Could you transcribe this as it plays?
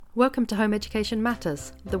Welcome to Home Education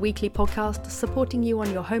Matters, the weekly podcast supporting you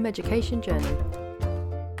on your home education journey.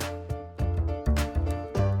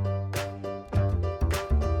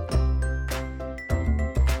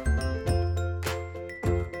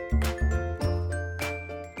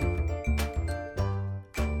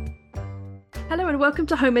 Hello and welcome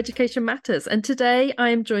to Home Education Matters, and today I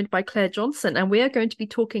am joined by Claire Johnson, and we are going to be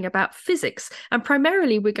talking about physics, and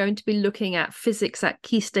primarily we're going to be looking at physics at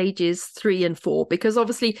key stages 3 and 4, because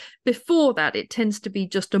obviously before that it tends to be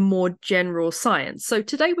just a more general science. So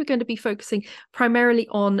today we're going to be focusing primarily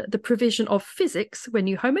on the provision of physics when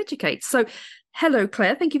you home educate. So hello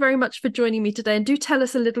Claire, thank you very much for joining me today, and do tell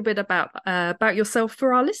us a little bit about yourself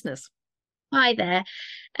for our listeners. Hi there.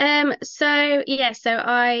 So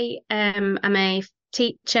I am a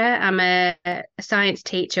teacher. I'm a science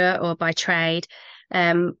teacher or by trade.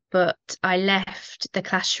 But I left the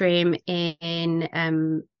classroom in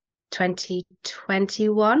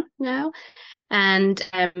 2021 now, and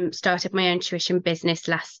started my own tuition business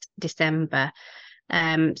last December.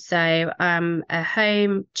 So I'm a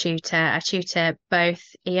home tutor. I tutor both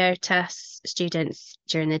EOTAS students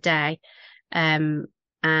during the day, and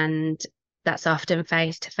that's often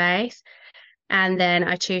face-to-face. And then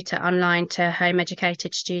I tutor online to home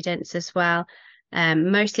educated students as well,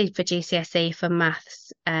 mostly for GCSE for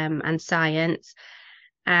maths and science.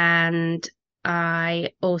 And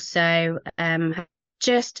I also have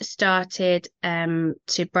just started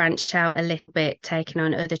to branch out a little bit, taking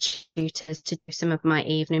on other tutors to do some of my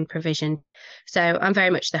evening provision. So I'm very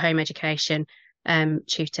much the home education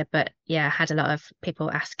tutor, but yeah, I had a lot of people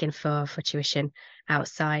asking for tuition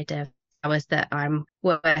outside of hours that I'm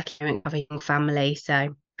working and have a young family,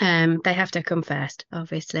 so they have to come first,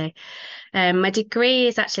 obviously. My degree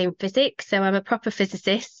is actually in physics, so I'm a proper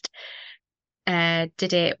physicist.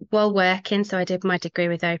 Did it while working, so I did my degree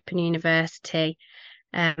with Open University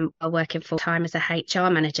while working full time as a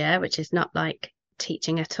HR manager, which is not like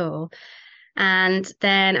teaching at all. And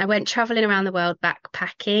then I went traveling around the world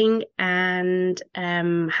backpacking and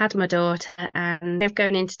had my daughter, and I've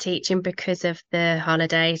gone into teaching because of the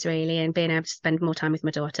holidays really, and being able to spend more time with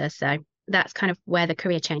my daughter. So that's kind of where the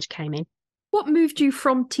career change came in. What moved you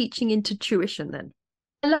from teaching into tuition then?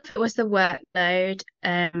 A lot of it was the workload.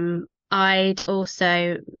 I'd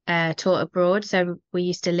also taught abroad, so we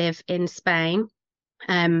used to live in Spain,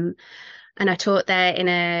 and I taught there in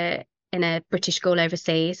a British school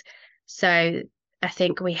overseas. So I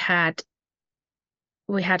think we had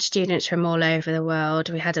students from all over the world.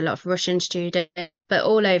 We had a lot of Russian students, but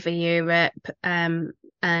all over Europe and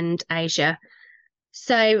Asia.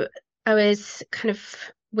 So I was kind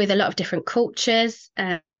of with a lot of different cultures,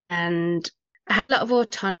 and I had a lot of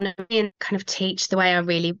autonomy and kind of teach the way I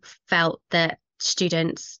really felt that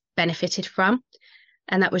students benefited from.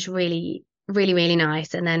 And that was really, really, really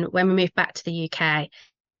nice. And then when we moved back to the UK,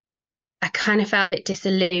 I kind of felt a bit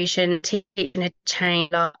disillusioned. Teaching had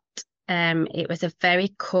changed a lot. It was a very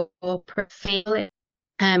corporate feel,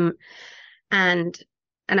 and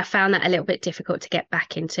I found that a little bit difficult to get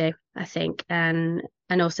back into, I think. And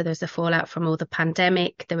also there was the fallout from all the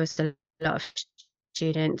pandemic. There was a lot of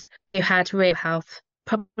students who had real health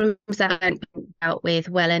problems that hadn't been dealt with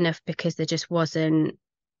well enough, because there just wasn't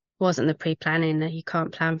the pre-planning. You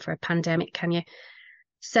can't plan for a pandemic, can you?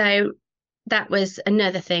 So that was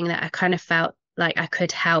another thing that I kind of felt like I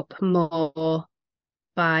could help more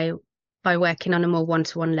by working on a more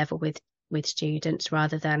one-to-one level with students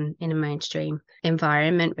rather than in a mainstream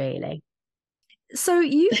environment, really. So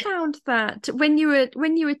you found that when you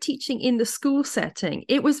were teaching in the school setting,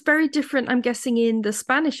 it was very different, I'm guessing, in the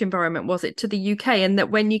Spanish environment, was it, to the UK, and that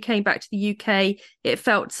when you came back to the UK, it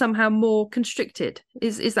felt somehow more constricted.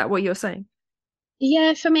 Is that what you're saying?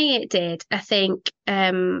 Yeah, for me it did. I think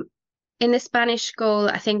in the Spanish school,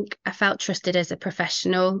 I think I felt trusted as a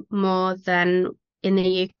professional more than in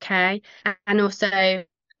the UK, and also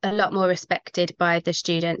a lot more respected by the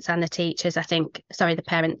students and the teachers. The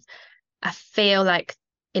parents. I feel like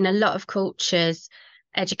in a lot of cultures,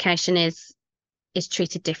 education is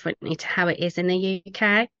treated differently to how it is in the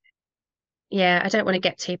UK. Yeah, I don't want to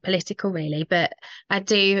get too political really, but I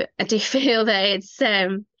do feel that it's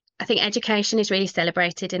I think education is really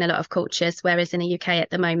celebrated in a lot of cultures, whereas in the UK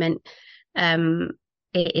at the moment, it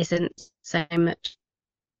isn't so much.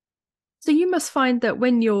 So you must find that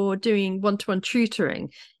when you're doing one-to-one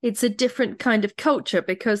tutoring, it's a different kind of culture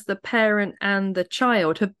because the parent and the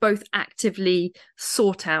child have both actively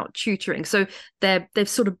sought out tutoring. So they've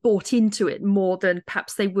sort of bought into it more than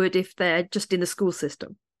perhaps they would if they're just in the school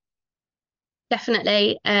system.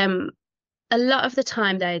 Definitely. A lot of the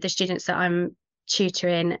time, though, the students that I'm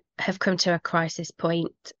tutoring have come to a crisis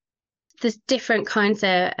point. there's different kinds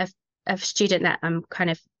of student that I'm kind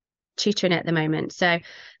of tutoring at the moment. So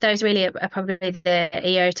those really are probably the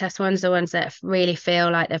EOTAS ones, the ones that really feel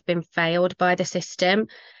like they've been failed by the system,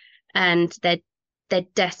 and they're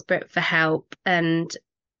desperate for help, and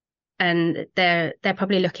they're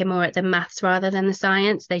probably looking more at the maths rather than the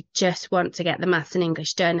science. They just want to get the maths and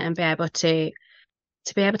English done and be able to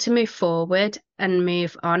move forward and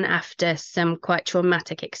move on after some quite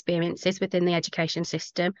traumatic experiences within the education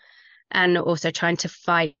system, and also trying to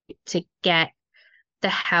fight to get the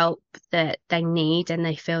help that they need and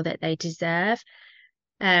they feel that they deserve.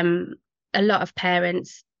 A lot of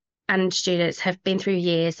parents and students have been through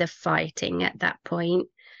years of fighting at that point.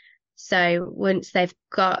 So once they've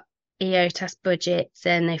got EOTAS budgets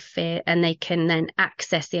and they can then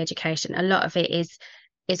access the education, a lot of it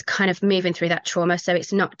is kind of moving through that trauma. So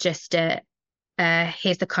it's not just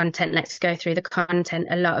here's the content, let's go through the content.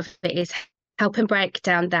 A lot of it is helping break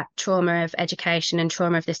down that trauma of education and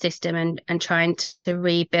trauma of the system, and trying to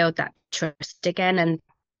rebuild that trust again. And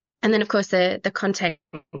then of course the content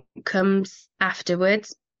comes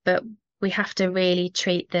afterwards, but we have to really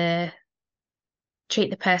treat the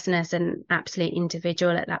person as an absolute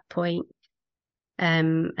individual at that point,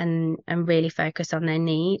 and really focus on their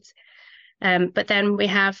needs. But then we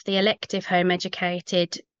have the elective home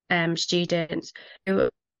educated students who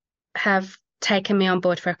have taken me on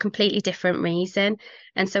board for a completely different reason.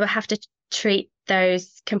 And so I have to treat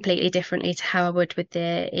those completely differently to how I would with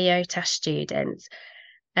the EOTAS students.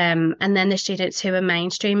 And then the students who are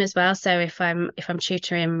mainstream as well. So if I'm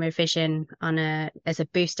tutoring revision as a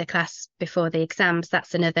booster class before the exams,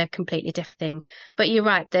 that's another completely different thing. But you're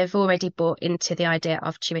right, they've already bought into the idea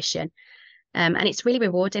of tuition. And it's really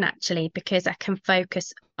rewarding actually, because I can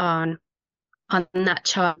focus on that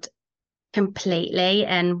child completely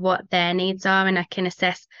and what their needs are, and I can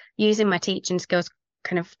assess using my teaching skills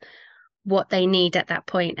kind of what they need at that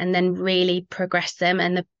point, and then really progress them.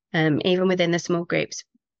 And even within the small groups,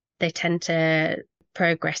 they tend to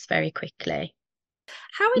progress very quickly.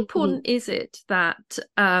 How important is it that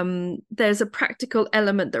there's a practical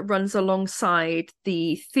element that runs alongside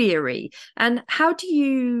the theory, and how do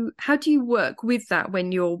you work with that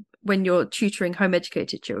when you're tutoring home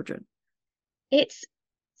educated children? It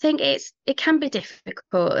can be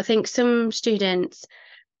difficult. I think some students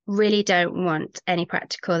really don't want any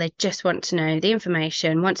practical. They just want to know the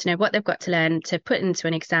information, want to know what they've got to learn to put into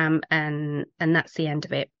an exam, and that's the end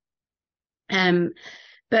of it.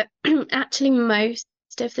 But actually most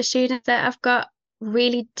of the students that I've got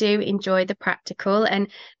really do enjoy the practical, and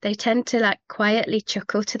they tend to like quietly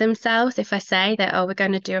chuckle to themselves if I say that, oh, we're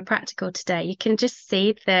going to do a practical today. You can just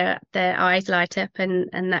see their eyes light up,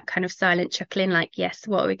 and that kind of silent chuckling, like, yes,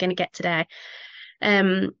 what are we going to get today?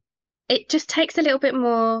 It just takes a little bit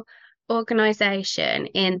more organization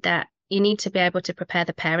in that you need to be able to prepare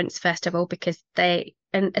the parents first of all, because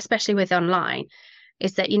and especially with online,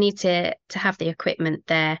 is that you need to have the equipment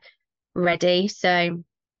there ready. So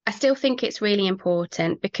I still think it's really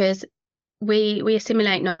important, because we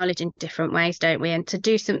assimilate knowledge in different ways, don't we? And to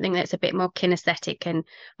do something that's a bit more kinesthetic, and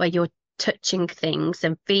where you're touching things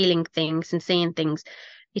and feeling things and seeing things,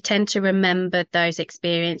 you tend to remember those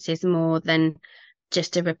experiences more than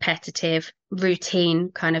just a repetitive routine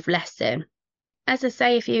kind of lesson. As I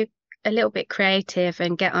say, if you're a little bit creative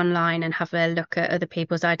and get online and have a look at other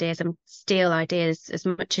people's ideas and steal ideas as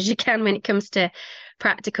much as you can when it comes to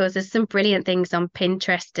practicals, there's some brilliant things on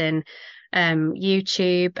Pinterest and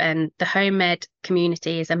YouTube, and the home ed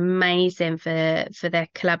community is amazing for their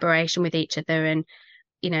collaboration with each other, and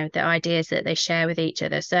the ideas that they share with each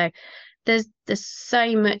other. So there's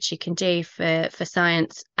so much you can do for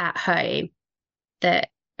science at home, that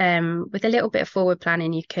with a little bit of forward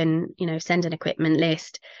planning you can send an equipment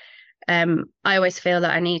list. I always feel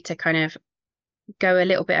that I need to kind of go a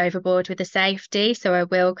little bit overboard with the safety, so I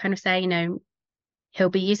will kind of say, he'll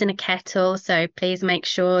be using a kettle, so please make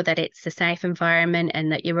sure that it's a safe environment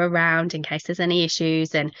and that you're around in case there's any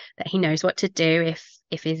issues, and that he knows what to do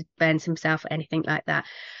if he burns himself or anything like that.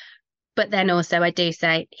 But then also I do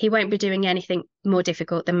say he won't be doing anything more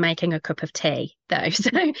difficult than making a cup of tea, though.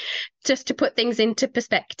 So just to put things into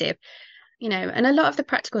perspective, and a lot of the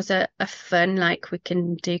practicals are fun. Like we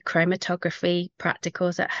can do chromatography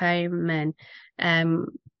practicals at home, and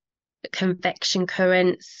convection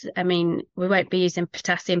currents. I mean, we won't be using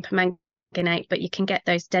potassium permanganate, but you can get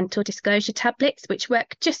those dental disclosure tablets, which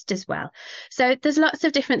work just as well. So there's lots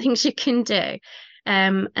of different things you can do.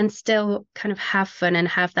 And still kind of have fun and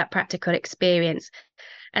have that practical experience.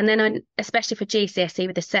 And then especially for GCSE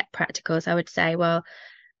with the set practicals, I would say, well,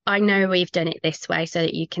 I know we've done it this way so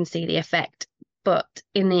that you can see the effect, but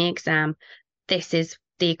in the exam, this is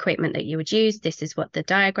the equipment that you would use. This is what the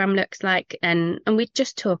diagram looks like. And we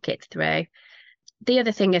just talk it through. The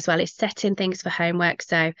other thing as well is setting things for homework.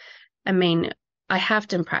 So, I mean, I have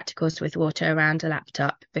done practicals with water around a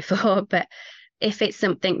laptop before, but if it's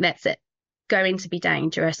something that's going to be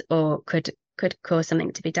dangerous or could cause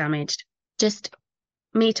something to be damaged, just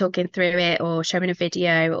me talking through it or showing a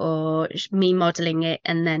video or me modeling it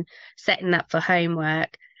and then setting that for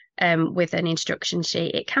homework with an instruction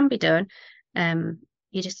sheet, it can be done.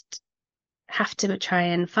 You just have to try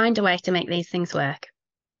and find a way to make these things work.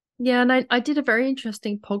 Yeah, and I did a very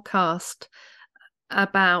interesting podcast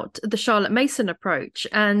about the Charlotte Mason approach,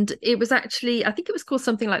 and it was actually, I think it was called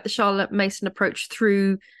something like the Charlotte Mason approach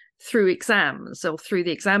through exams or through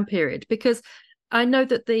the exam period, because I know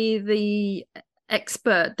that the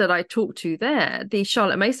expert that I talked to there, the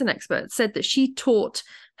Charlotte Mason expert, said that she taught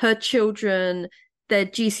her children their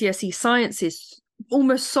GCSE sciences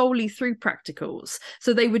almost solely through practicals.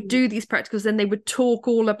 So they would do these practicals, and they would talk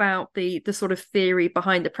all about the sort of theory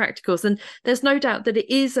behind the practicals. And there's no doubt that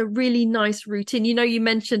it is a really nice routine. You know, you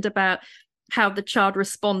mentioned about how the child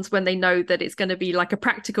responds when they know that it's going to be like a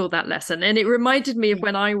practical, that lesson. And it reminded me of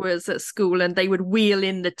when I was at school and they would wheel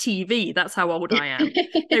in the TV. That's how old I am.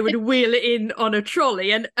 They would wheel it in on a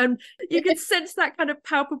trolley, and you could sense that kind of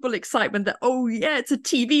palpable excitement that, oh yeah, it's a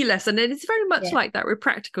TV lesson. And it's very much like that with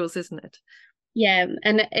practicals, isn't it? Yeah,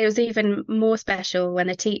 and it was even more special when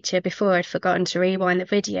the teacher before had forgotten to rewind the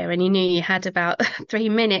video, and you knew you had about 3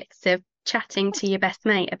 minutes of chatting to your best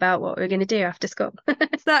mate about what we were going to do after school.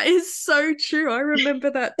 That is so true. I remember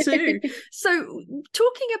that too. So,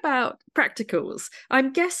 talking about practicals,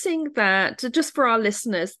 I'm guessing that, just for our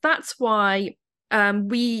listeners, that's why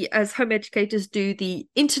we as home educators do the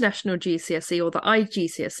international GCSE or the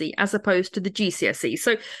IGCSE as opposed to the GCSE.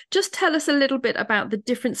 So just tell us a little bit about the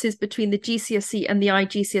differences between the GCSE and the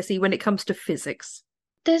IGCSE when it comes to physics.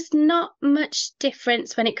 There's not much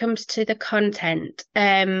difference when it comes to the content.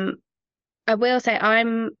 I will say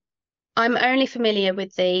I'm only familiar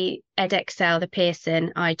with the Edexcel, the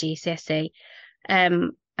Pearson IGCSE.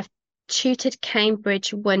 I've tutored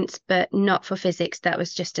Cambridge once, but not for physics. That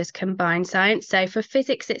was just as combined science. So for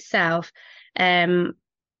physics itself,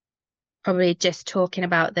 probably just talking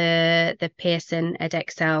about the Pearson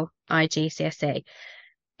Edexcel IGCSE.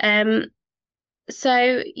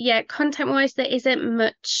 So yeah, content-wise, there isn't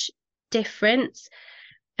much difference.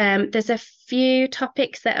 There's a few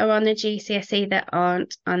topics that are on the GCSE that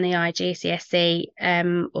aren't on the IGCSE,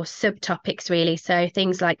 or subtopics really. So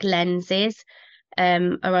things like lenses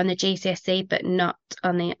are on the GCSE but not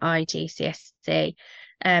on the IGCSE.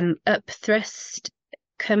 Upthrust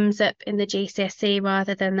comes up in the GCSE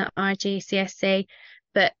rather than the IGCSE,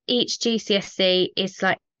 but each GCSE is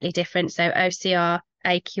slightly different. So OCR,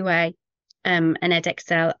 AQA, and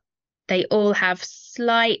Edexcel, they all have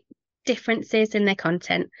slight differences in their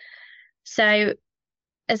content. So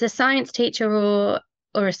as a science teacher or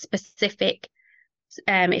a specific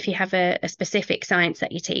if you have a specific science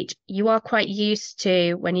that you teach, you are quite used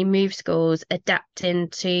to, when you move schools, adapting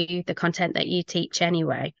to the content that you teach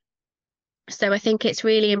anyway. So I think it's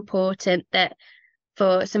really important that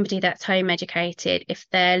for somebody that's home educated, if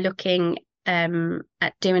they're looking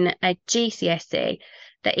at doing a GCSE,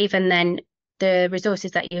 that even then the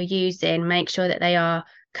resources that you're using, make sure that they are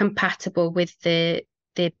compatible with the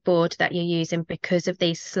board that you're using, because of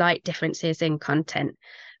these slight differences in content.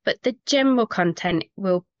 But the general content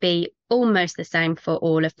will be almost the same for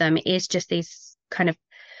all of them. It is just these kind of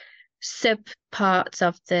sub parts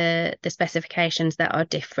of the specifications that are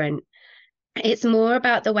different. It's more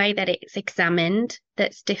about the way that it's examined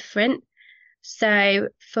that's different. So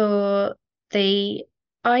for the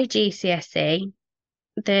IGCSE,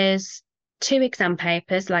 there's 2 exam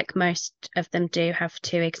papers, like most of them do have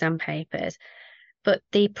 2 exam papers, but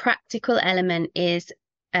the practical element is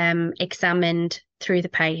examined through the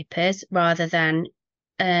papers rather than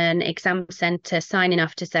an exam centre signing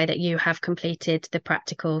off to say that you have completed the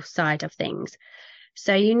practical side of things.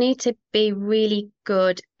 So you need to be really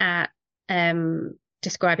good at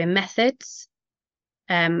describing methods,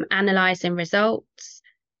 analysing results,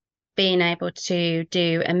 being able to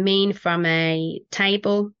do a mean from a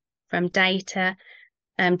table, from data,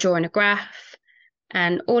 drawing a graph,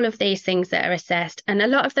 and all of these things that are assessed. And a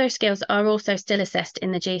lot of those skills are also still assessed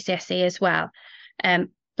in the GCSE as well.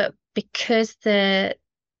 But because the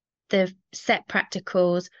set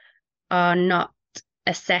practicals are not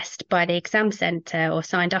assessed by the exam centre or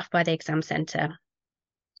signed off by the exam centre,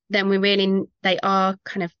 then they are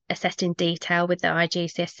kind of assessed in detail with the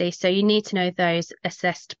IGCSE. So you need to know those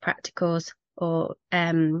assessed practicals or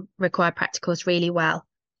required practicals really well.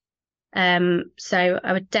 So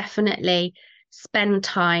I would definitely spend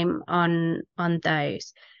time on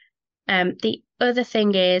those. The other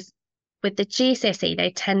thing is with the GCSE,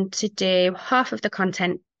 they tend to do half of the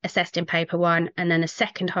content assessed in paper 1 and then a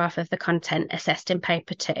second half of the content assessed in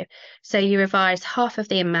paper 2. So you revise half of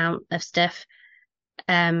the amount of stuff,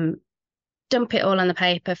 dump it all on the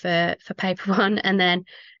paper for paper 1, and then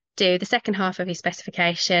do the second half of your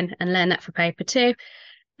specification and learn that for paper 2.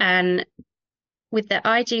 And with the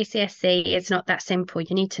IGCSE, it's not that simple.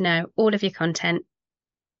 You need to know all of your content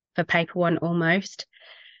for paper 1 almost,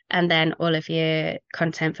 and then all of your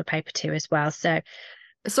content for paper 2 as well. So,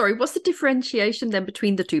 sorry, what's the differentiation then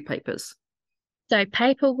between the two papers? So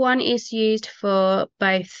paper 1 is used for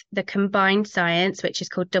both the combined science, which is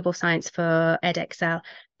called double science for Edexcel,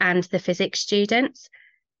 and the physics students.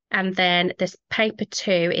 And then this paper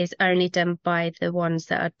 2 is only done by the ones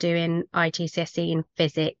that are doing IGCSE in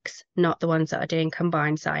physics, not the ones that are doing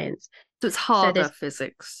combined science. So it's harder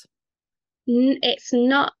physics. It's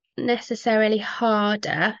not necessarily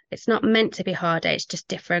harder. It's not meant to be harder. It's just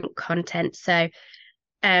different content. So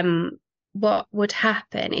what would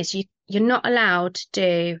happen is you're not allowed to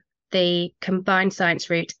do the combined science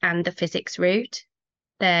route and the physics route.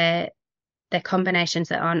 They're combinations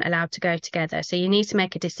that aren't allowed to go together. So you need to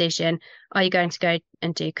make a decision. Are you going to go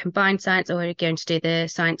and do combined science, or are you going to do the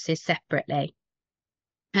sciences separately?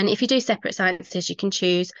 And if you do separate sciences, you can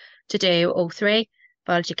choose to do all 3,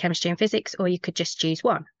 biology, chemistry and physics, or you could just choose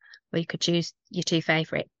one, or you could choose your 2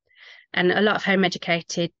 favourite. And a lot of home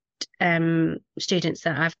educated students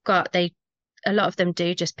that I've got, a lot of them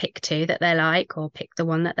do just pick 2 that they like, or pick the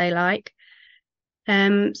one that they like.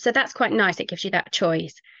 So that's quite nice. It gives you that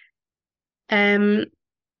choice.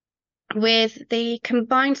 With the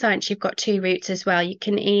combined science, you've got 2 routes as well. You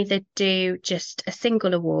can either do just a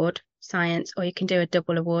single award science, or you can do a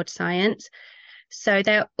double award science. So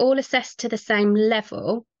they're all assessed to the same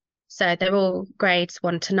level. So they're all grades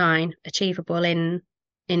 1 to 9, achievable in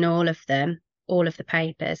all of them, all of the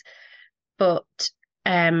papers. But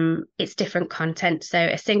it's different content. So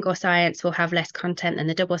a single science will have less content than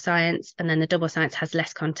the double science, and then the double science has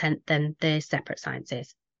less content than the separate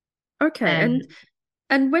sciences. Okay.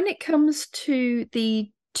 And when it comes to the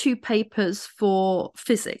 2 papers for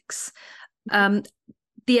physics, the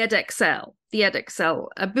Edexcel,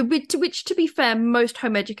 which to be fair, most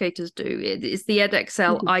home educators do, is the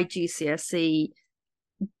Edexcel IGCSE,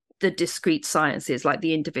 the discrete sciences, like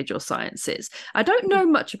the individual sciences. I don't know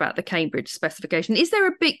much about the Cambridge specification. Is there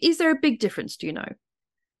a big difference, do you know?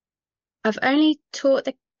 I've only taught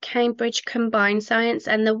the Cambridge combined science,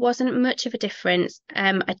 and there wasn't much of a difference.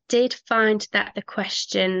 I did find that the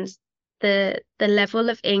questions, the level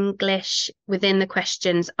of English within the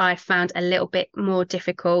questions, I found a little bit more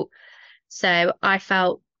difficult. So I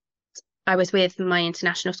felt, I was with my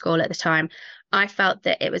international school at the time, I felt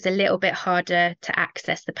that it was a little bit harder to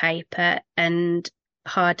access the paper and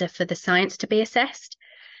harder for the science to be assessed,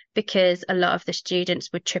 because a lot of the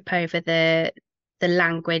students would trip over the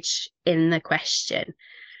language in the question.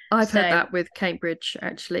 I've heard that with Cambridge,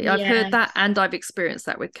 actually. I've heard that, and I've experienced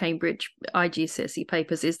that with Cambridge IGCSE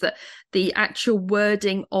papers, is that the actual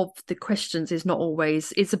wording of the questions is not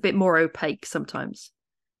always, it's a bit more opaque sometimes.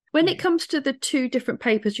 When it comes to the 2 different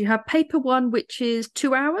papers, you have paper 1, which is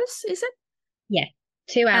 2 hours, is it? Yeah,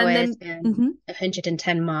 2 hours and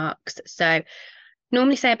 110 marks. So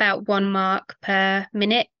normally say about 1 mark per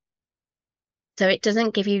minute. So it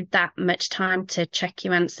doesn't give you that much time to check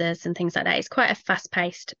your answers and things like that. It's quite a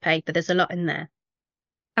fast-paced paper. There's a lot in there.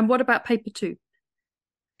 And what about paper 2?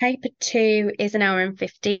 Paper 2 is 1 hour and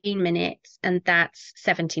 15 minutes, and that's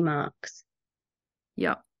 70 marks.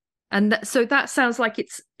 Yeah. And so that sounds like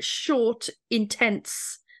it's short,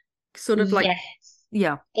 intense, sort of like... Yes.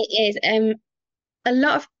 Yeah. It is. A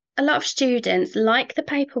lot of students like the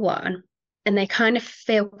paper 1, and they kind of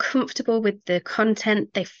feel comfortable with the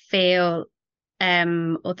content. They feel...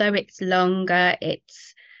 although it's longer,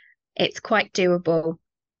 it's quite doable.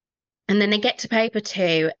 And then they get to paper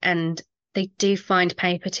 2 and they do find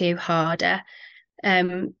paper 2 harder.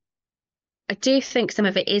 I do think some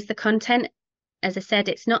of it is the content. As I said,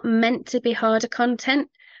 it's not meant to be harder content,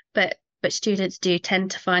 but students do tend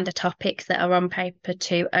to find the topics that are on paper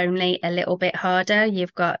 2 only a little bit harder.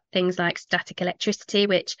 You've got things like static electricity,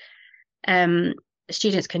 which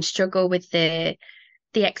students can struggle with the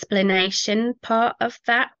explanation part of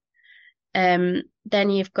that. Then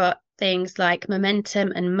you've got things like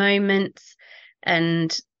momentum and moments,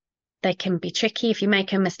 and they can be tricky. If you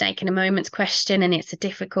make a mistake in a moments question and it's a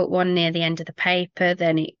difficult one near the end of the paper,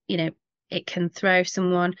 then it can throw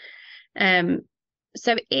someone.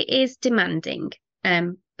 So it is demanding.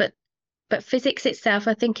 But physics itself,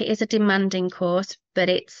 I think it is a demanding course, but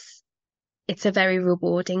it's it's a very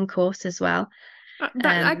rewarding course as well.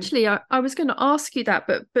 That actually, I was going to ask you that,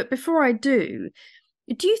 but before I do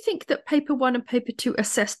you think that paper one and paper two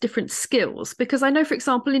assess different skills? Because I know, for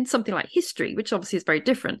example, in something like history, which obviously is very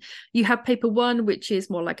different, you have paper one, which is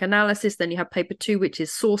more like analysis, then you have paper two, which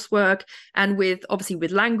is source work. And with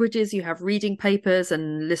languages, you have reading papers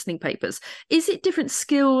and listening papers. Is it different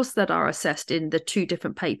skills that are assessed in the two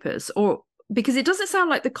different papers? Or because it doesn't sound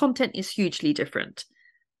like the content is hugely different.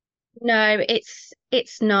 No,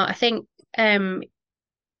 it's not. I think it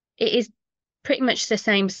is pretty much the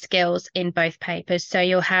same skills in both papers. So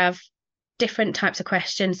you'll have different types of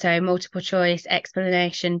questions, so multiple choice,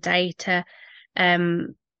 explanation, data.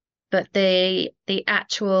 But the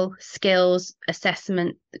actual skills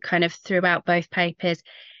assessment kind of throughout both papers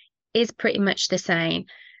is pretty much the same.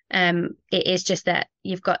 It is just that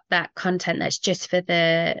you've got that content that's just for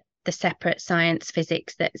the separate science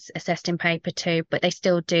physics that's assessed in paper two, but they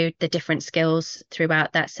still do the different skills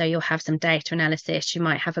throughout that. So you'll have some data analysis, you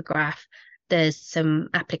might have a graph, there's some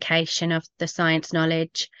application of the science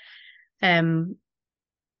knowledge. So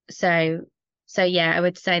yeah, I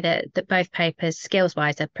would say that both papers, skills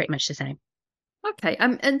wise, are pretty much the same. Okay,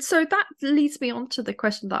 and so that leads me on to the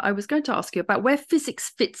question that I was going to ask you about where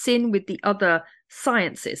physics fits in with the other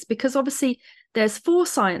sciences, because obviously there's 4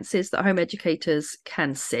 sciences that home educators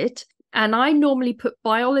can sit. And I normally put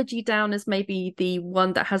biology down as maybe the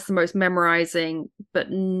one that has the most memorizing, but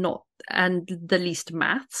not, and the least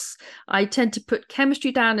maths. I tend to put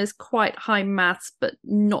chemistry down as quite high maths, but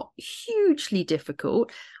not hugely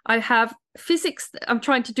difficult. I have physics, I'm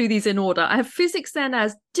trying to do these in order. I have physics then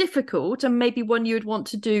as difficult and maybe one you would want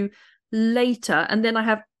to do later. And then I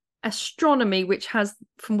have astronomy, which has,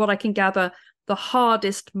 from what I can gather, the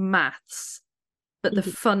hardest maths, but the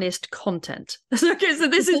funnest content. Okay, so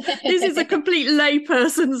this is a complete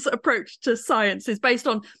layperson's approach to science. Is based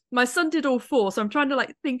on my son did all 4, so I'm trying to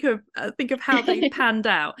think of how they panned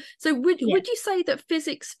out. So would you say that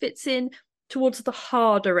physics fits in towards the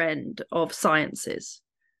harder end of sciences?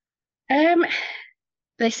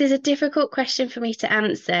 This is a difficult question for me to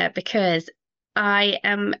answer because I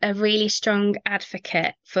am a really strong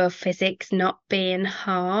advocate for physics not being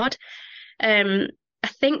hard. I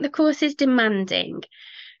think the course is demanding,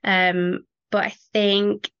 but I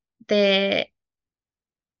think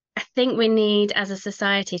we need as a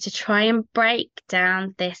society to try and break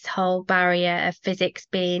down this whole barrier of physics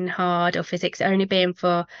being hard or physics only being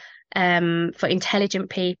for intelligent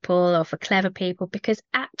people or for clever people, because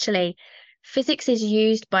actually physics is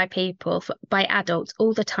used by people, by adults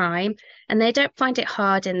all the time, and they don't find it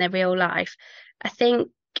hard in their real life. I think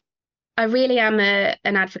I really am an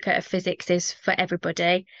advocate of physics is for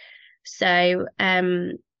everybody. So,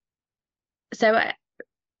 trying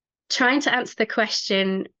to answer the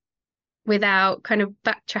question without kind of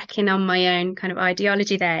backtracking on my own kind of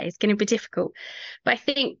ideology there is going to be difficult. But I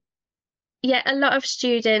think, yeah, a lot of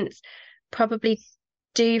students probably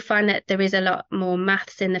do find that there is a lot more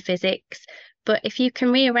maths in the physics. But if you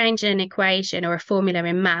can rearrange an equation or a formula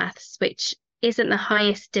in maths, which isn't the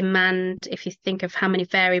highest demand if you think of how many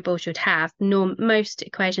variables you'd have. Most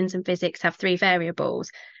equations in physics have 3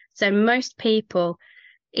 variables. So most people,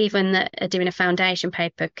 even that are doing a foundation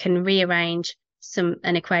paper, can rearrange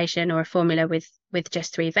an equation or a formula with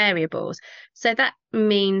just 3 variables. So that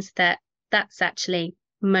means that that's actually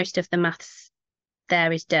most of the maths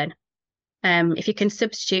there is done. If you can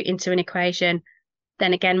substitute into an equation,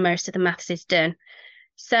 then again, most of the maths is done.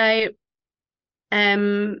 So,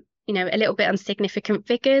 a little bit on significant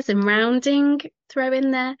figures and rounding throw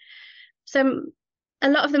in there. So a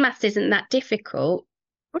lot of the maths isn't that difficult.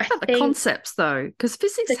 What about the concepts though? Because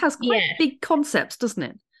physics has quite big concepts, doesn't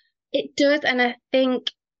it? It does. And I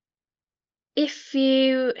think I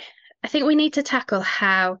think we need to tackle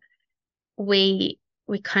how we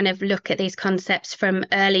kind of look at these concepts from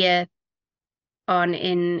earlier on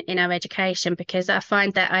in our education, because I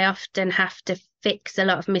find that I often have to fix a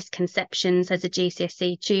lot of misconceptions as a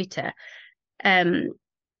GCSE tutor, and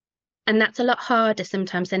that's a lot harder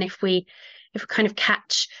sometimes than if we kind of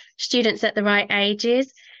catch students at the right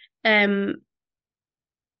ages. As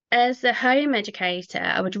a home educator,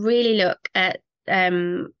 I would really look at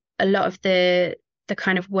a lot of the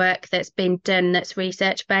kind of work that's been done that's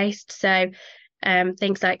research based. So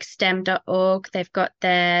things like STEM.org, they've got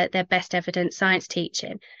their best evidence science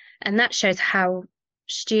teaching, and that shows how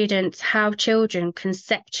children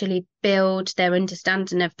conceptually build their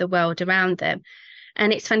understanding of the world around them.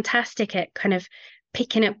 And it's fantastic at kind of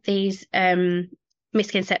picking up these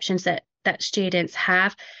misconceptions that students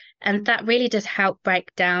have, and that really does help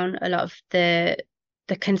break down a lot of the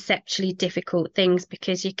conceptually difficult things,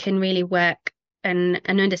 because you can really work and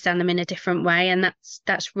understand them in a different way. And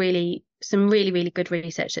that's really some really good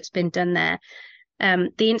research that's been done there.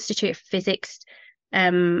 The Institute of Physics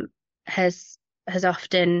has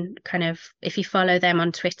often kind of, if you follow them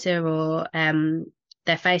on Twitter or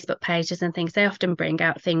their Facebook pages and things, they often bring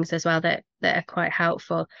out things as well that are quite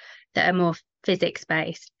helpful, that are more physics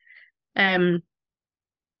based. And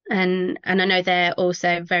I know they're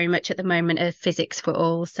also very much at the moment a Physics for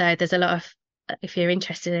All. So there's a lot of, if you're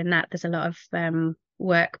interested in that, there's a lot of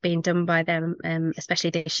work being done by them, especially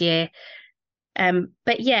this year.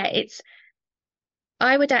 But yeah,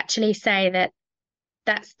 I would actually say that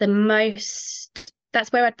that's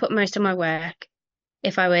where I'd put most of my work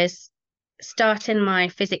if I was starting my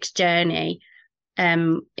physics journey,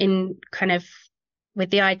 in kind of with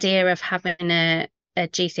the idea of having a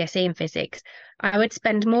GCSE in physics. I would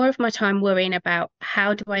spend more of my time worrying about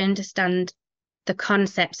how do I understand the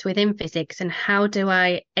concepts within physics and how do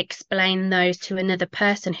I explain those to another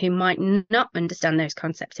person who might not understand those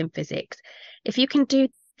concepts in physics. If you can do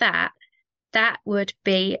that, that would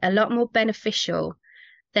be a lot more beneficial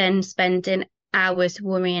than spending hours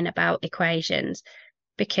worrying about equations,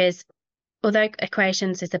 because although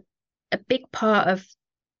equations is a big part of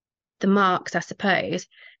the marks, I suppose,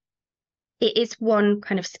 it is one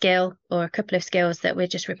kind of skill or a couple of skills that we're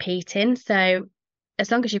just repeating. So as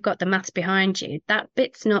long as you've got the maths behind you, that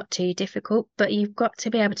bit's not too difficult, but you've got to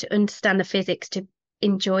be able to understand the physics to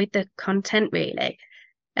enjoy the content, really.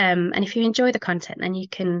 And if you enjoy the content, then you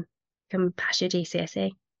can pass your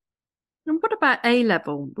GCSE. And what about A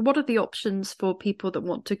level? What are the options for people that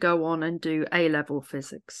want to go on and do A level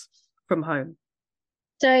physics from home?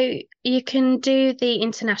 So you can do the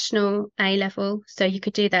international A level. So you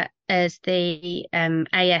could do that as the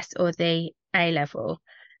AS or the A level,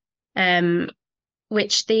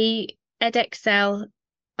 which the Edexcel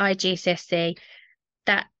iGCSE,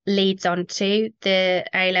 that leads on to the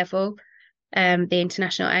A level, the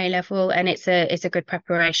international A level, and it's a good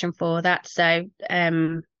preparation for that. So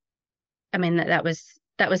I mean that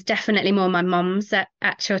was definitely more my mum's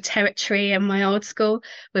actual territory and my old school.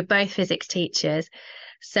 We're both physics teachers.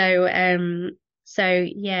 So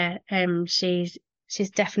yeah, she's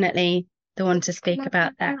definitely the one to speak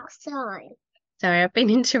about that. Outside. Sorry, I've been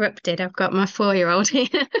interrupted. I've got my 4-year-old here.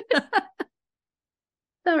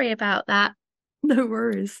 Sorry about that. No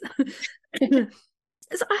worries.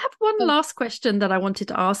 So I have one last question that I wanted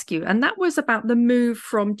to ask you, and that was about the move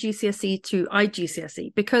from GCSE to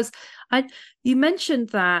iGCSE, because you mentioned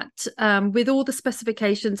that with all the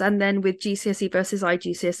specifications and then with GCSE versus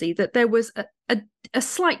iGCSE, that there was a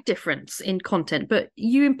slight difference in content, but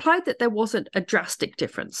you implied that there wasn't a drastic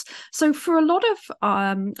difference. So for a lot of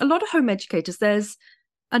home educators, there's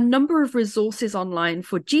a number of resources online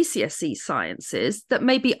for GCSE sciences that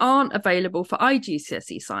maybe aren't available for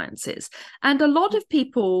iGCSE sciences. And a lot of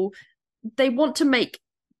people, they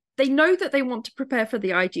know that they want to prepare for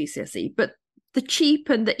the iGCSE, but the cheap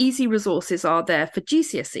and the easy resources are there for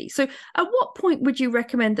GCSE. So at what point would you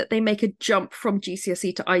recommend that they make a jump from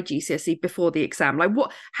GCSE to iGCSE before the exam? Like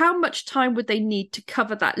how much time would they need to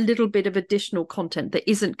cover that little bit of additional content that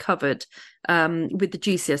isn't covered with the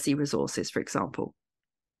GCSE resources, for example?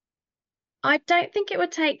 I don't think it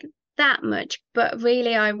would take that much, but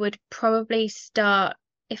really I would probably start,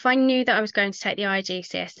 if I knew that I was going to take the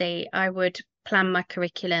iGCSE, I would plan my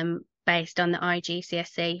curriculum based on the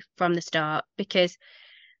iGCSE from the start, because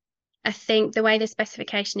I think the way the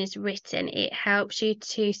specification is written, it helps you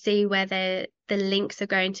to see whether the links are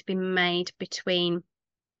going to be made between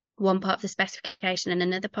one part of the specification and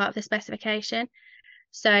another part of the specification.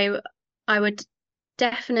 So I would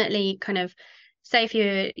definitely kind of say, if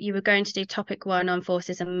you were going to do topic 1 on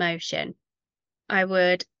forces and motion, I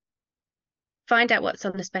would find out what's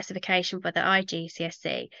on the specification for the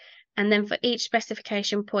iGCSE, and then for each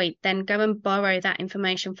specification point, then go and borrow that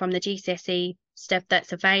information from the GCSE stuff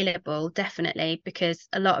that's available, definitely, because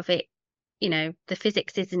a lot of it, the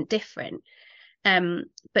physics isn't different.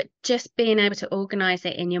 But just being able to organise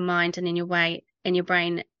it in your mind and in your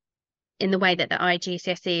brain, in the way that the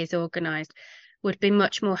iGCSE is organised, would be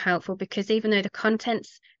much more helpful, because even though the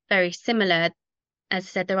content's very similar, as I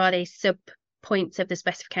said, there are these sub points of the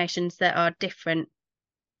specifications that are different.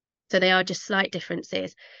 So they are just slight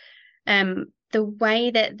differences. The way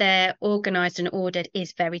that they're organised and ordered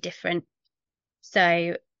is very different.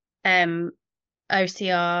 So OCRs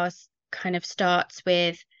kind of starts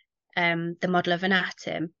with the model of an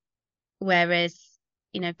atom, whereas,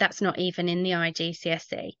 that's not even in the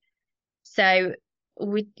iGCSE. So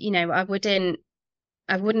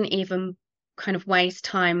I wouldn't even kind of waste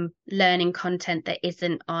time learning content that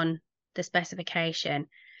isn't on the specification.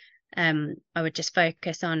 I would just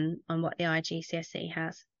focus on what the IGCSE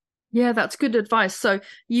has. Yeah, that's good advice. So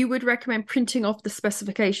you would recommend printing off the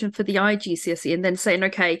specification for the IGCSE and then saying,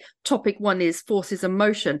 okay, topic 1 is forces and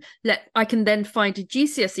motion. I can then find a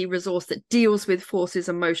GCSE resource that deals with forces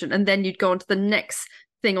and motion, and then you'd go on to the next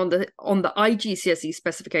thing on the IGCSE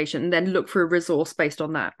specification and then look for a resource based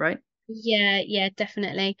on that, right? Yeah,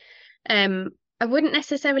 definitely. I wouldn't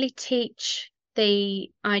necessarily teach the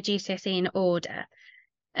IGCSE in order.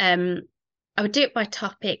 I would do it by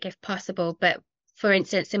topic if possible, but for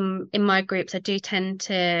instance, in my groups, I do tend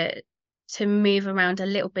to move around a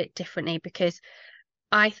little bit differently, because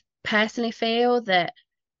I personally feel that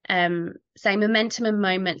say momentum and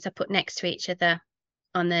moments are put next to each other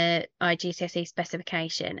on the IGCSE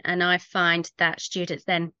specification, and I find that students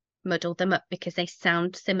then muddle them up because they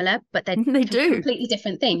sound similar, but they're They do. completely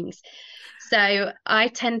different things. So I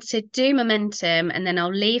tend to do momentum, and then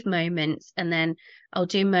I'll leave moments, and then I'll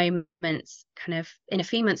do moments kind of in a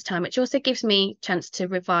few months' time, which also gives me a chance to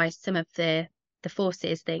revise some of the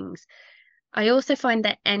forces things. I also find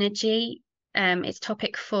that energy is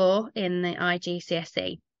topic 4 in the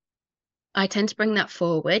IGCSE. I tend to bring that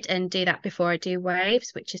forward and do that before I do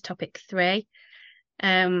waves, which is topic 3.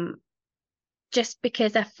 Just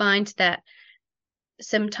because I find that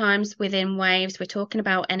sometimes within waves, we're talking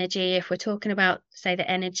about energy. If we're talking about, say, the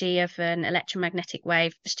energy of an electromagnetic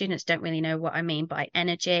wave, the students don't really know what I mean by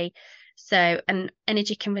energy. So, and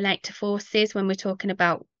energy can relate to forces when we're talking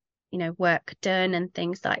about, work done and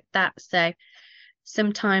things like that. So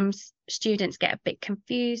sometimes students get a bit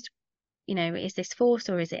confused, is this force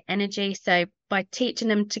or is it energy? So by teaching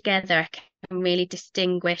them together, I can really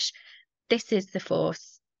distinguish, this is the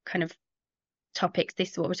force kind of topics,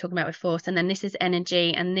 this is what we're talking about with force, and then this is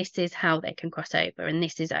energy, and this is how they can cross over, and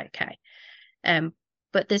this is okay.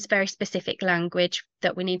 But there's very specific language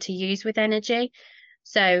that we need to use with energy,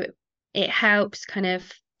 so it helps kind of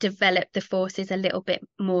develop the forces a little bit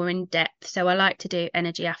more in depth. So I like to do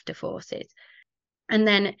energy after forces. And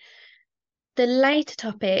then the later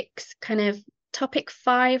topics, kind of topic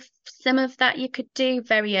 5, some of that you could do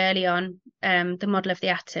very early on. The model of the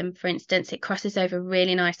atom, for instance, it crosses over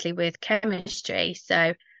really nicely with chemistry.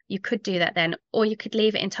 So you could do that then, or you could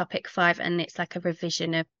leave it in topic 5 and it's like a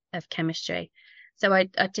revision of chemistry. So I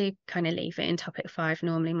do kind of leave it in topic 5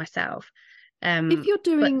 normally myself. If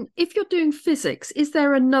you're doing physics, is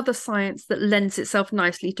there another science that lends itself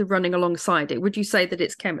nicely to running alongside it? Would you say that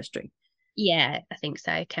it's chemistry? Yeah, I think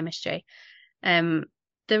so, chemistry.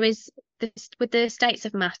 There is this with the states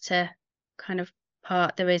of matter kind of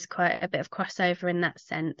part, there is quite a bit of crossover in that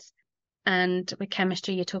sense. And with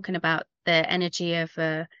chemistry, you're talking about the energy of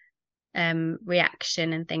a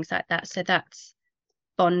reaction and things like that. So that's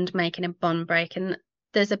bond making and bond breaking.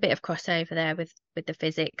 There's a bit of crossover there with the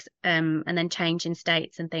physics, and then changing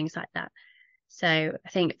states and things like that. So I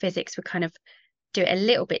think physics would kind of do it a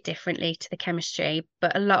little bit differently to the chemistry,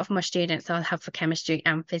 but a lot of my students I'll have for chemistry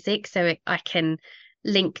and physics, so I can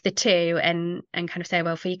link the two and kind of say,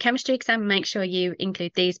 well, for your chemistry exam, make sure you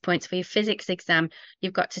include these points. For your physics exam,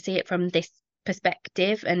 you've got to see it from this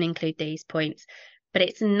perspective and include these points. But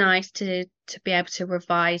it's nice to be able to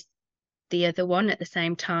revise the other one at the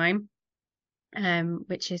same time,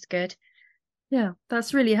 which is good. Yeah,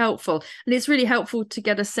 that's really helpful. And it's really helpful to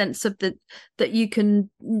get a sense of that you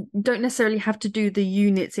don't necessarily have to do the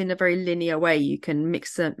units in a very linear way. You can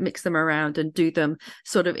mix them around and do them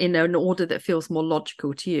sort of in an order that feels more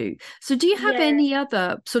logical to you. So do you have any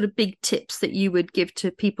other sort of big tips that you would give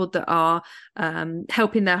to people that are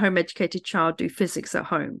helping their home educated child do physics at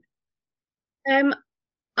home?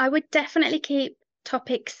 I would definitely keep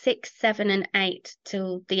topics 6, 7, and 8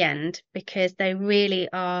 till the end, because they really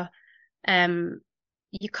are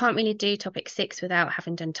you can't really do topic 6 without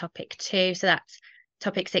having done topic 2. So that's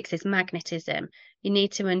topic 6 is magnetism. You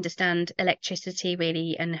need to understand electricity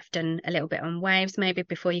really and have done a little bit on waves maybe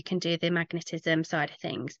before you can do the magnetism side of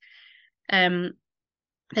things. Then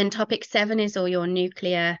topic 7 is all your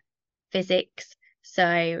nuclear physics.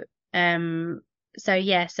 So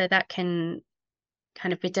so that can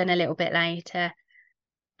kind of be done a little bit later.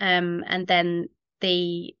 And then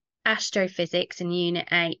the astrophysics in unit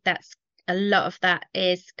 8, that's a lot of that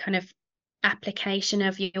is kind of application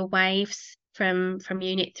of your waves from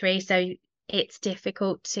unit 3. So it's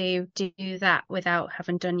difficult to do that without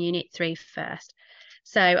having done unit 3 first.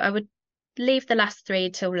 So I would leave the last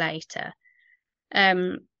 3 till later.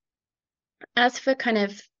 As for kind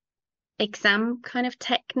of exam kind of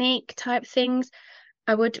technique type things,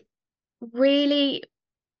 I would really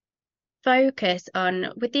focus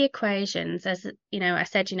on with the equations, as I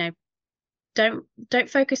said, don't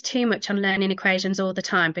focus too much on learning equations all the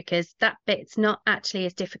time, because that bit's not actually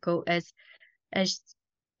as difficult as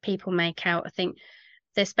people make out. I think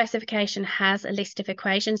the specification has a list of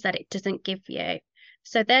equations that it doesn't give you.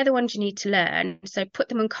 So they're the ones you need to learn. So put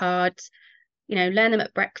them on cards, learn them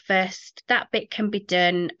at breakfast. That bit can be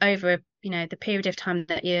done over, the period of time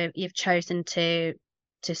that you've chosen to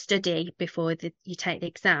study before you take the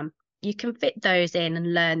exam. You can fit those in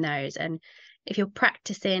and learn those. And if you're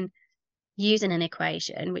practicing using an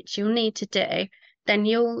equation, which you'll need to do, then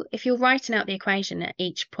if you're writing out the equation at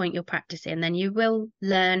each point you're practicing, then you will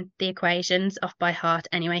learn the equations off by heart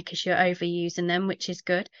anyway, because you're overusing them, which is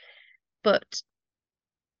good. But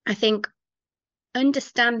I think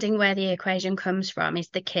understanding where the equation comes from is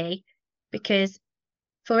the key, because,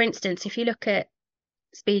 for instance, if you look at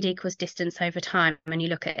speed equals distance over time and you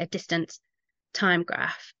look at a distance time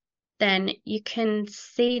graph, then you can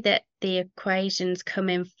see that the equation's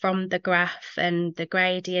coming from the graph and the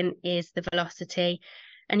gradient is the velocity.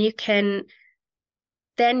 And you can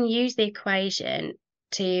then use the equation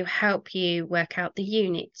to help you work out the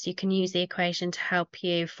units. You can use the equation to help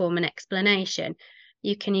you form an explanation.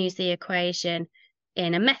 You can use the equation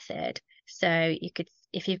in a method. So you could,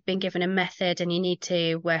 if you've been given a method and you need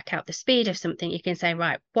to work out the speed of something, you can say,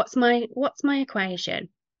 right, what's my equation?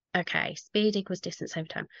 Okay, speed equals distance over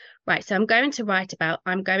time. Right, so I'm going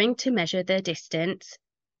to measure the distance.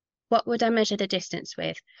 What would I measure the distance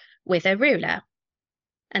with? With a ruler.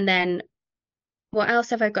 And then what else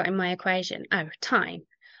have I got in my equation? Oh, time.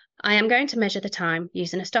 I am going to measure the time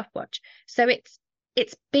using a stopwatch. So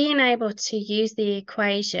it's being able to use the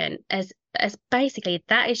equation as basically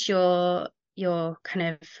that is your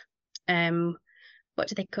kind of what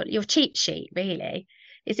do they call it? Your cheat sheet, really.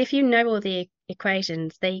 Is if you know all the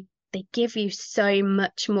equations, they give you so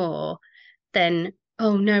much more than,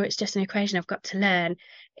 oh no, it's just an equation I've got to learn.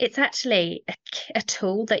 It's actually a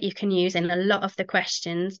tool that you can use in a lot of the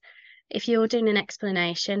questions. If you're doing an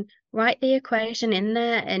explanation, write the equation in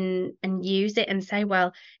there and use it and say,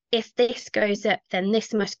 well, if this goes up, then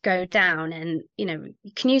this must go down. And, you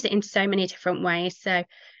can use it in so many different ways. So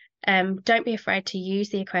don't be afraid to use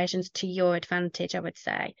the equations to your advantage, I would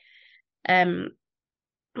say.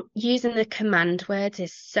 Using the command words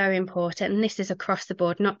is so important. And this is across the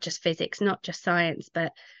board, not just physics, not just science,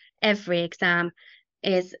 but every exam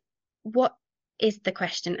is, what is the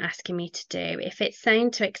question asking me to do? If it's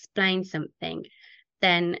saying to explain something,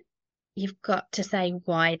 then you've got to say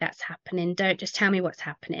why that's happening. Don't just tell me what's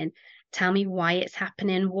happening. Tell me why it's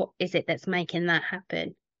happening. What is it that's making that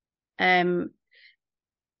happen?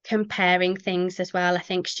 Comparing things as well. I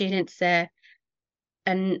think students are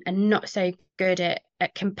not so good at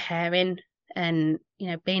comparing and,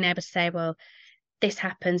 being able to say, well, this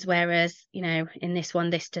happens, whereas, in this one,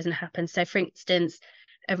 this doesn't happen. So, for instance,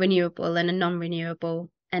 a renewable and a non-renewable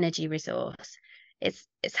energy resource.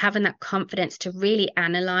 It's having that confidence to really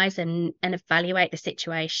analyze and evaluate the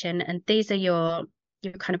situation. And these are your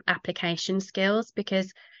kind of application skills,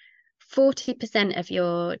 because 40% of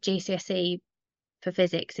your GCSE for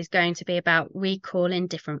physics is going to be about recalling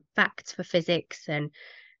different facts for physics and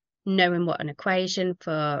knowing what an equation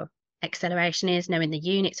for acceleration is, knowing the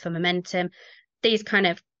units for momentum, these kind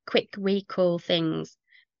of quick recall things.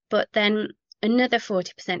 But then another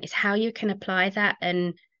 40% is how you can apply that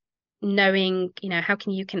and knowing, how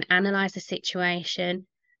you can analyze the situation.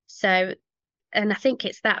 So, and I think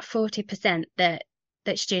it's that 40% that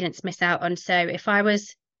students miss out on. So if I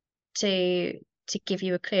was to give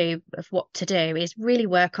you a clue of what to do, is really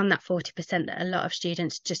work on that 40% that a lot of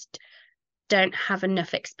students just don't have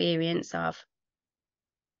enough experience of.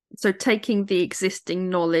 So taking the existing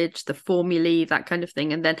knowledge, the formulae, that kind of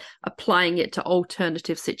thing, and then applying it to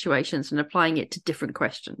alternative situations and applying it to different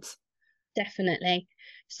questions. Definitely.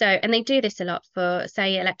 So, and they do this a lot for,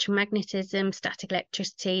 say, electromagnetism, static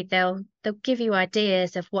electricity. They'll give you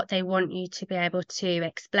ideas of what they want you to be able to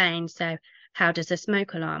explain. So how does a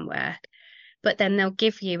smoke alarm work? But then they'll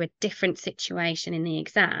give you a different situation in the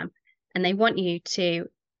exam, and they want you to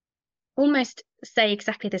almost say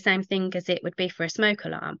exactly the same thing as it would be for a smoke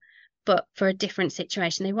alarm, but for a different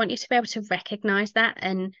situation. They want you to be able to recognize that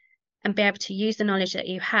and be able to use the knowledge that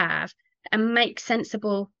you have and make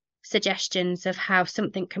sensible suggestions of how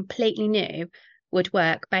something completely new would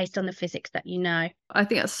work based on the physics that you know. I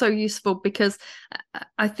think that's so useful, because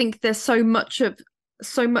I think there's so much of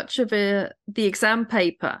the exam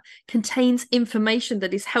paper contains information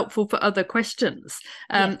that is helpful for other questions.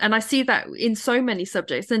 And I see that in so many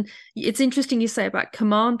subjects. And it's interesting you say about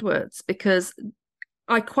command words, because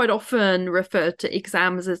I quite often refer to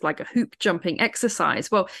exams as like a hoop jumping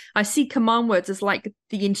exercise. Well, I see command words as like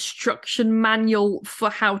the instruction manual for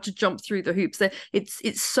how to jump through the hoops.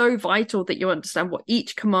 It's so vital that you understand what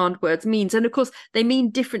each command words means. And of course, they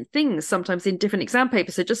mean different things sometimes in different exam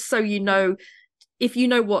papers. So just so you know, if you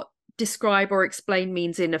know what describe or explain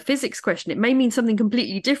means in a physics question, it may mean something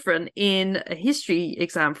completely different in a history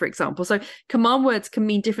exam, for example. So command words can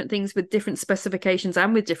mean different things with different specifications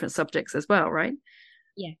and with different subjects as well, right?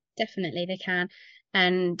 Yeah, definitely they can.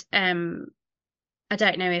 And I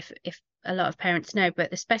don't know if a lot of parents know,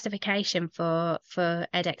 but the specification for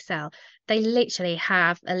Edexcel, they literally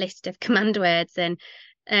have a list of command words, and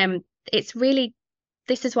it's really,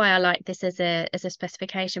 this is why I like this as a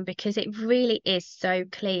specification, because it really is so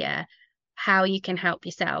clear how you can help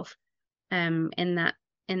yourself in that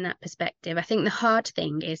perspective. I think the hard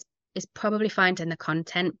thing is probably finding the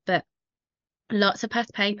content, but lots of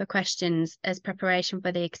past paper questions as preparation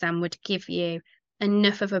for the exam would give you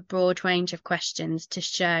enough of a broad range of questions to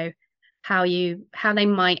show how they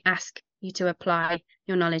might ask you to apply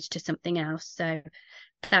your knowledge to something else. So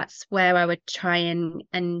that's where I would try and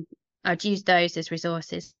I'd use those as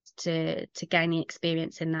resources to gain the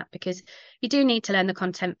experience in that, because you do need to learn the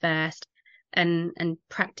content first and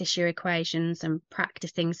practice your equations and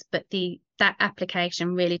practice things, but that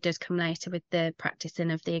application really does come later with the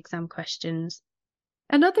practicing of the exam questions.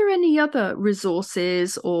 And are there any other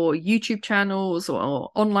resources or YouTube channels or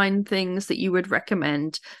online things that you would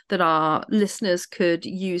recommend that our listeners could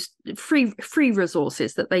use, free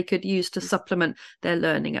resources that they could use to supplement their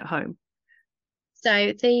learning at home? So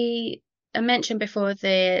I mentioned before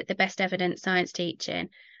the best evidence science teaching.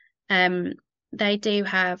 They do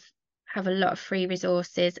have a lot of free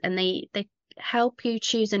resources, and they help you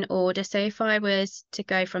choose an order. So if I was to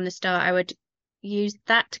go from the start, I would use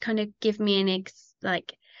that to kind of give me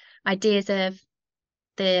like ideas of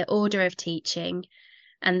the order of teaching,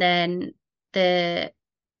 and then the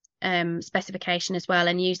specification as well,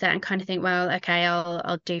 and use that and kind of think, well, okay,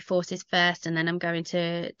 I'll do forces first, and then I'm going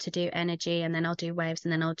to do energy, and then I'll do waves,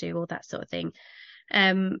 and then I'll do all that sort of thing.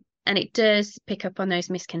 And it does pick up on those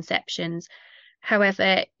misconceptions.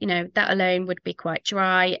 However, that alone would be quite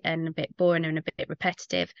dry and a bit boring and a bit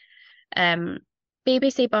repetitive.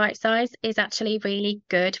 BBC Bitesize is actually really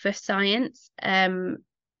good for science.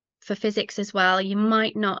 For physics as well, you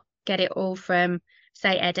might not get it all from,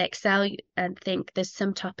 say, Edexcel, and think there's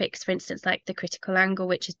some topics, for instance, like the critical angle,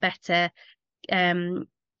 which is better going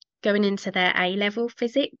into their A-level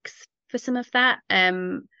physics for some of that,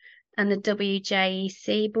 and the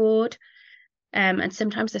WJEC board. And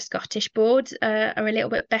sometimes the Scottish boards are a little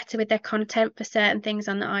bit better with their content for certain things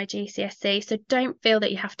on the IGCSE. So don't feel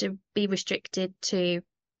that you have to be restricted to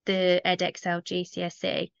the Edexcel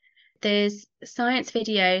GCSE. There's science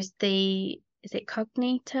videos, is it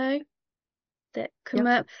Cognito that come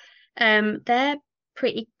up? They're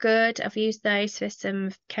pretty good. I've used those for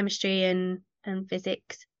some chemistry and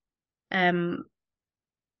physics. But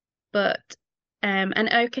and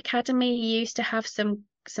Oak Academy used to have some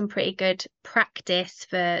pretty good practice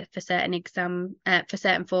for certain for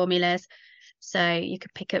certain formulas. So you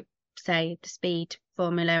could pick up, say, the speed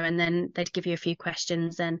formula, and then they'd give you a few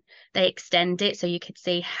questions, and they extend it so you could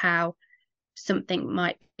see how something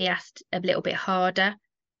might be asked a little bit harder.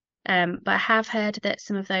 But I have heard that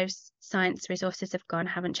some of those science resources have gone.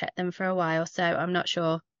 I haven't checked them for a while, so I'm not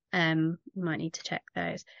sure. You might need to check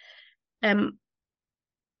those. I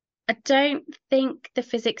don't think the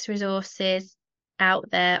physics resources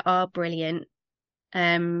out there are brilliant.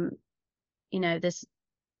 There's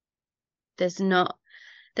not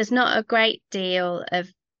a great deal of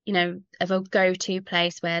of a go-to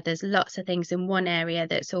place where there's lots of things in one area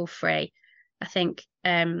that's all free. I think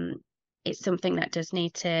it's something that does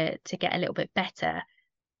need to get a little bit better.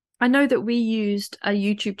 I know that we used a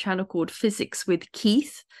YouTube channel called Physics with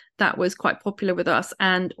Keith that was quite popular with us,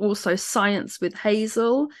 and also Science with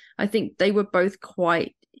Hazel. I think they were both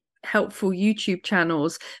quite helpful YouTube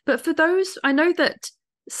channels. But for those, I know that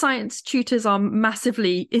science tutors are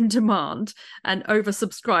massively in demand and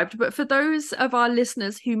oversubscribed, but for those of our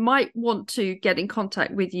listeners who might want to get in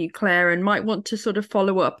contact with you, Claire, and might want to sort of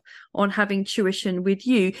follow up on having tuition with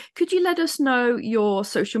you, could you let us know your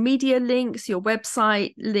social media links, your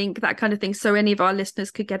website link, that kind of thing, so any of our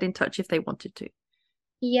listeners could get in touch if they wanted to?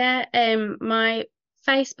 Yeah, my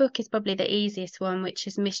Facebook is probably the easiest one, which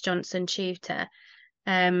is Miss Johnson Tutor.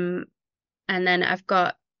 And then I've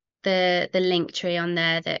got the link tree on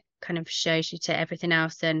there that kind of shows you to everything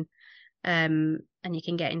else, and you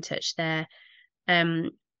can get in touch there.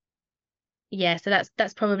 Yeah, so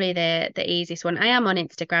that's probably the easiest one. I am on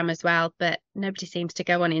Instagram as well, but nobody seems to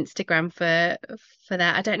go on Instagram for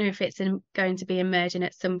that. I don't know if it's going to be emerging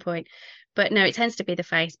at some point, but no, it tends to be the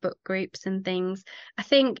Facebook groups and things. I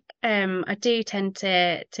think I do tend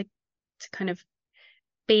to kind of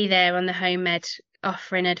be there on the home ed,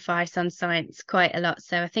 offering advice on science quite a lot.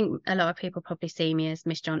 So I think a lot of people probably see me as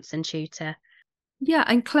Miss Johnson Tutor. Yeah,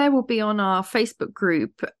 and Claire will be on our Facebook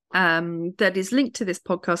group that is linked to this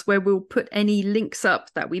podcast, where we'll put any links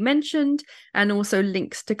up that we mentioned and also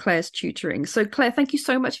links to Claire's tutoring. So Claire, thank you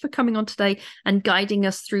so much for coming on today and guiding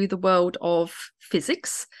us through the world of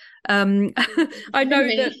physics. I know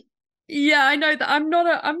that, yeah, I know that I'm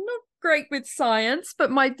not great with science,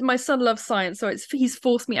 but my son loves science, so he's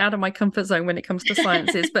forced me out of my comfort zone when it comes to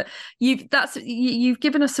sciences. But you've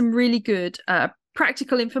given us some really good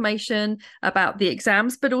practical information about the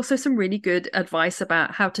exams, but also some really good advice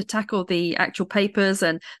about how to tackle the actual papers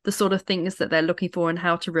and the sort of things that they're looking for and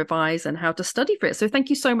how to revise and how to study for it. So thank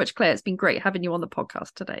you so much, Claire. It's been great having you on the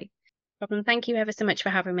podcast today. No problem. Thank you ever so much for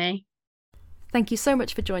having me. Thank you so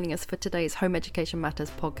much for joining us for today's Home Education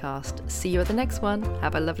Matters podcast. See you at the next one.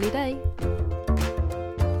 Have a lovely day.